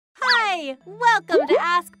Hi! Welcome to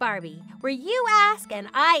Ask Barbie, where you ask and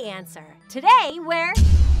I answer. Today, we're...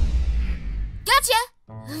 Gotcha!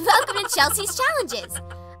 Welcome to Chelsea's Challenges.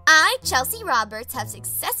 I, Chelsea Roberts, have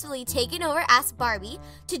successfully taken over Ask Barbie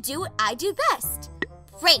to do what I do best.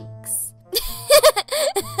 Pranks.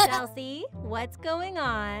 Chelsea, what's going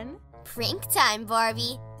on? Prank time,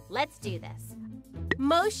 Barbie. Let's do this.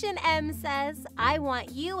 Motion M says, I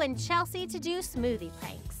want you and Chelsea to do smoothie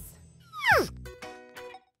pranks.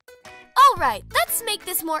 All right, let's make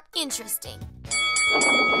this more interesting.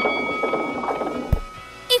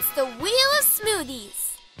 It's the Wheel of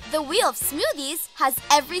Smoothies. The Wheel of Smoothies has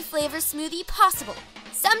every flavor smoothie possible.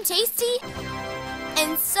 Some tasty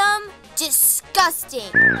and some disgusting.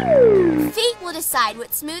 Fate will decide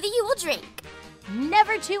what smoothie you will drink.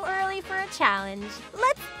 Never too early for a challenge.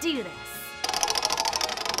 Let's do this.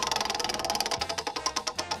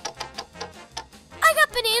 I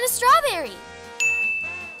got banana strawberry.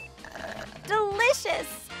 Delicious!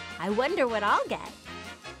 I wonder what I'll get.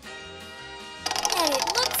 And it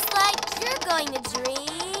looks like you're going to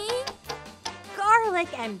drink... Garlic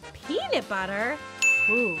and peanut butter?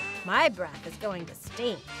 Ooh, my breath is going to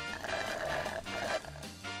stink.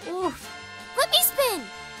 Oof. Let me spin.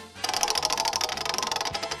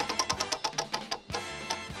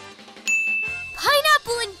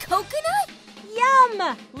 Pineapple and coconut?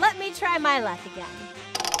 Yum! Let me try my luck again.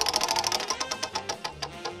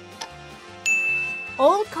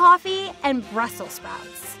 Old coffee and Brussels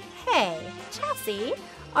sprouts. Hey, Chelsea,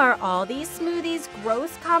 are all these smoothies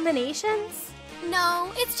gross combinations?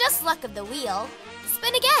 No, it's just luck of the wheel.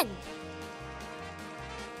 Spin again.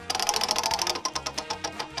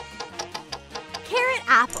 Carrot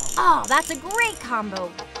apple. Oh, that's a great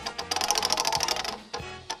combo.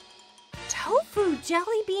 Tofu,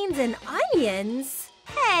 jelly beans, and onions?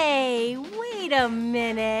 Hey, wait a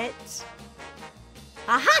minute.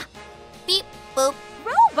 Aha! Beep, boop.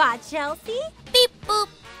 Robot, Chelsea. Beep, boop.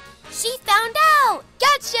 She found out.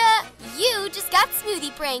 Gotcha. You just got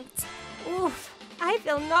smoothie pranked. Oof, I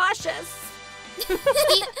feel nauseous.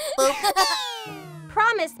 Beep, boop.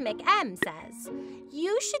 Promise McM says,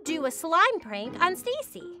 you should do a slime prank on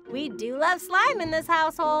Stacy. We do love slime in this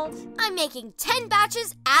household. I'm making 10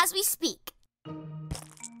 batches as we speak.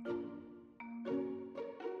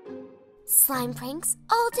 Slime pranks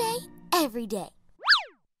all day, every day.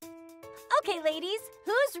 Okay, ladies,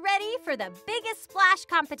 who's ready for the biggest splash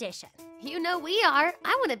competition? You know we are.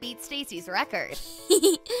 I want to beat Stacy's record.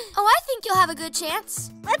 Oh, I think you'll have a good chance.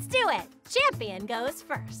 Let's do it. Champion goes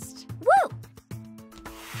first. Woo!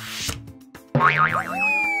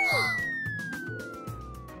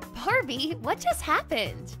 Barbie, what just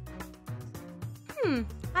happened?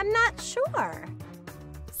 I'm not sure.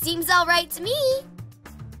 Seems all right to me.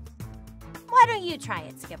 Why don't you try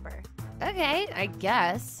it, Skipper? Okay, I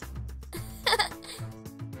guess.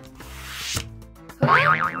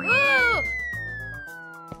 Whoa!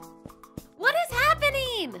 What is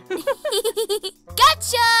happening?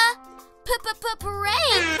 Gotcha!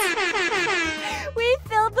 Prank! We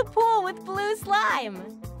filled the pool with blue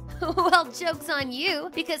slime. Well, joke's on you,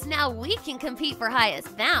 because now we can compete for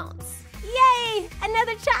highest bounce. Yay!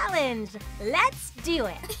 Another challenge. Let's do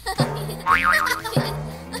it.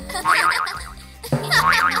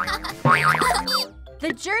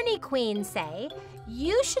 The Journey Queens say,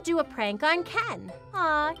 you should do a prank on Ken.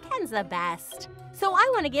 Aw, Ken's the best. So I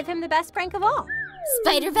want to give him the best prank of all.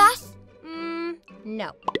 Spider bath?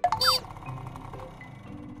 No.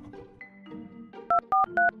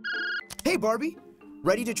 Hey, Barbie.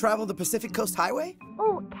 Ready to travel the Pacific Coast Highway?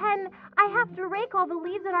 Oh, Ken, I have to rake all the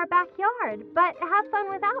leaves in our backyard, but have fun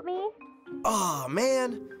without me. Aw,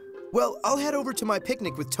 man. Well, I'll head over to my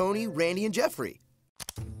picnic with Tony, Randy, and Jeffrey.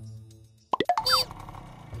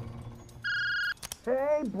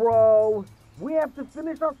 Hey, bro. We have to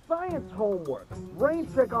finish our science homework. Rain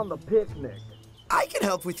check on the picnic. I can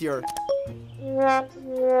help with your...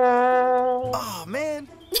 Aw, man.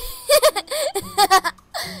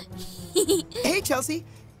 Hey, Chelsea.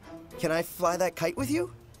 Can I fly that kite with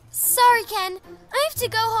you? Sorry, Ken. I have to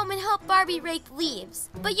go home and help Barbie rake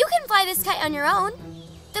leaves. But you can fly this kite on your own.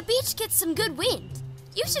 The beach gets some good wind.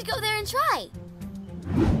 You should go there and try.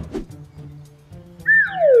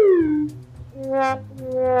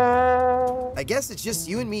 I guess it's just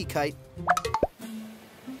you and me, Kite.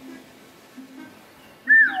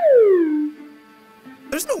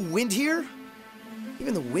 There's no wind here.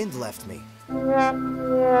 Even the wind left me.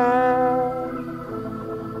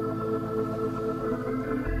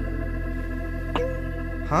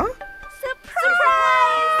 Huh?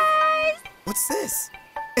 Surprise! What's this?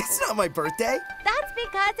 It's not my birthday. That's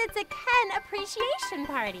because Because it's a Ken appreciation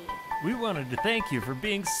party. We wanted to thank you for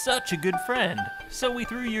being such a good friend, so we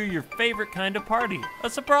threw you your favorite kind of party, a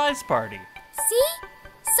surprise party. See?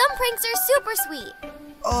 Some pranks are super sweet.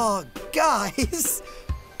 Oh, guys,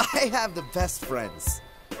 I have the best friends.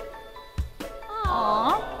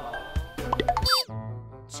 Aww.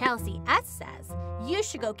 Chelsea S says you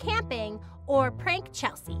should go camping or prank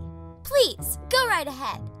Chelsea. Please, go right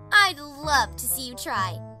ahead. I'd love to see you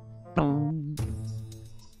try.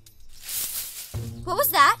 What was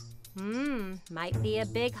that? Might be a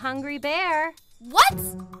big hungry bear. What?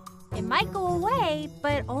 It might go away,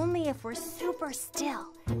 but only if we're super still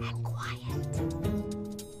and quiet.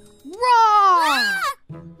 Roar!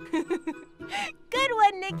 Good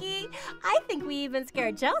one, Nikki. I think we even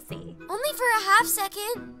scared Chelsea. Only for a half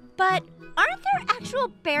second. But aren't there actual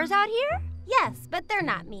bears out here? Yes, but they're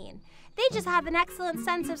not mean. They just have an excellent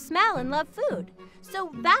sense of smell and love food.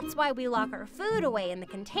 So that's why we lock our food away in the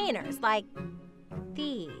containers, like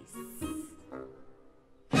these.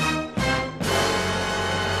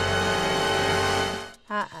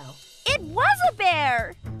 Uh-oh. It was a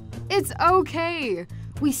bear! It's okay.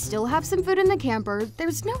 We still have some food in the camper.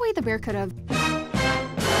 There's no way the bear could have.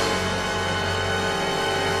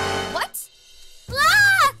 What?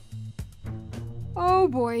 Ah! Oh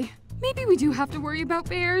boy. Maybe we do have to worry about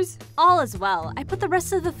bears. All is well. I put the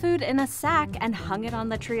rest of the food in a sack and hung it on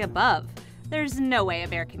the tree above. There's no way a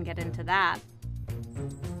bear can get into that.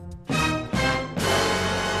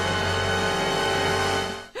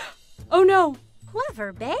 Oh no!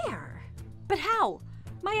 Clever bear. But how?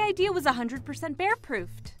 My idea was 100%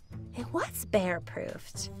 bear-proofed. It was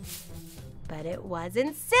bear-proofed. But it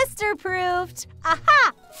wasn't sister-proofed.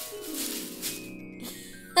 Aha!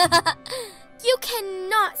 You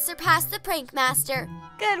cannot surpass the prank master.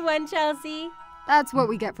 Good one, Chelsea. That's what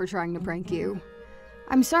we get for trying to prank you.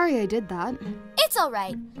 I'm sorry I did that. It's all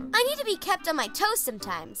right. I need to be kept on my toes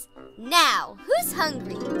sometimes. Now, who's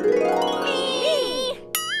hungry? Me!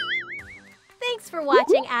 Thanks for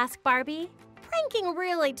watching Ask Barbie. Pranking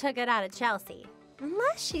really took it out of Chelsea.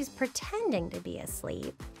 Unless she's pretending to be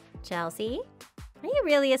asleep. Chelsea, are you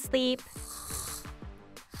really asleep?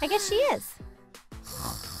 I guess she is.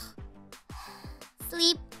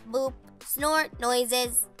 Sleep, boop, snort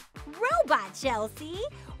noises. Robot Chelsea,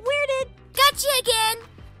 where did... Gotcha again!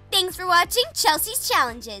 Thanks for watching Chelsea's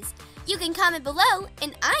Challenges. You can comment below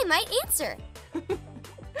and I might answer.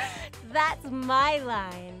 That's my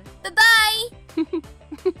line. Bye-bye!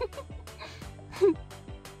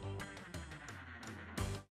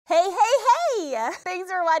 Hey, hey, hey!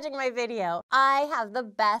 Thanks for watching my video. I have the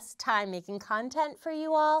best time making content for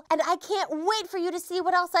you all, and I can't wait for you to see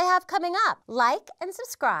what else I have coming up. Like and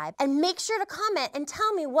subscribe, and make sure to comment and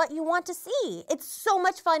tell me what you want to see. It's so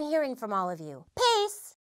much fun hearing from all of you. Peace!